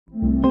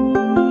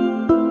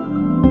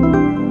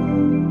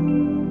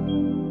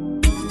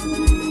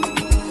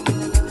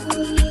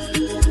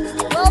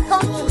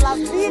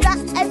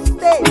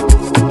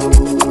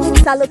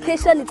a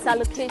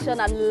location,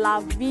 and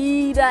La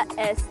Vida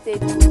Estate.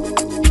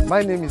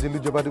 My name is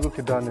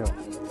Elijah Daniel,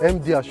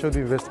 MD Assured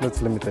Investments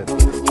Limited.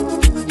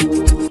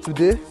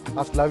 Today,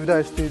 at La Vida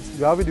Estate,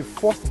 we are having the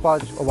first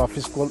batch of our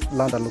physical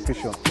land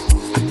allocation.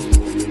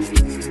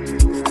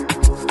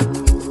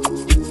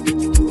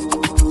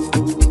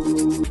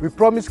 We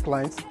promise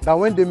clients that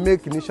when they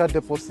make initial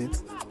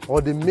deposits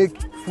or they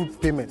make full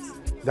payments,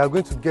 they are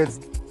going to get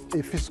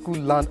a physical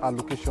land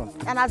allocation.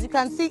 And as you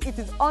can see, it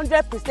is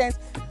 100%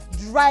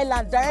 dry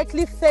land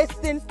directly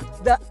facing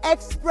the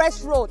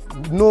express road.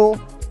 No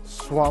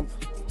swamp,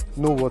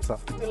 no water.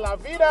 La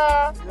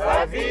Vida!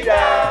 La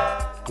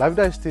Vida! La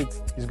Vida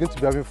Estate is going to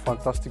be having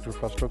fantastic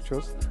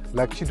infrastructures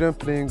like children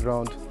playing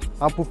ground,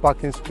 ample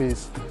parking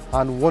space,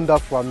 and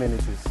wonderful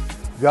amenities.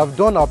 We have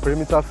done our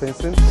perimeter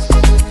fencing.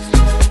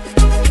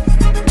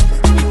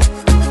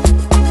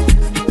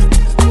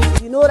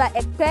 You know that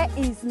Epe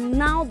is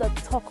now the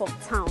talk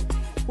of town.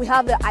 We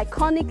have the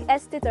iconic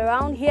estate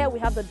around here, we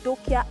have the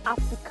Dokia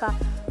Africa,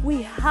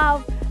 we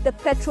have the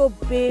Petro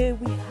Bay,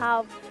 we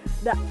have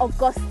the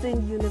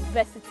Augustine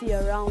University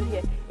around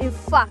here. In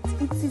fact,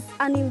 it is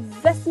an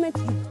investment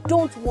you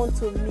don't want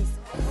to miss.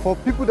 For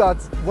people that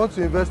want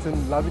to invest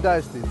in La Vida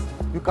Estate,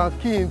 you can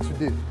key in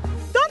today.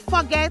 Don't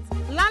forget,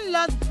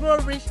 landlords grow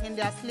rich in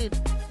their sleep.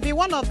 Be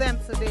one of them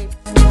today.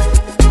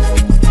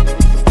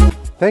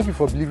 Thank you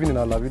for believing in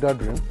our La Vida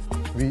dream.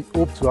 We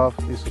hope to have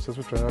a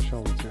successful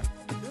transaction with you.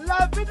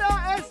 La Vida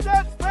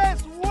Estate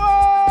Phase 1!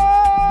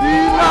 Be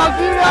La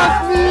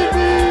Vida!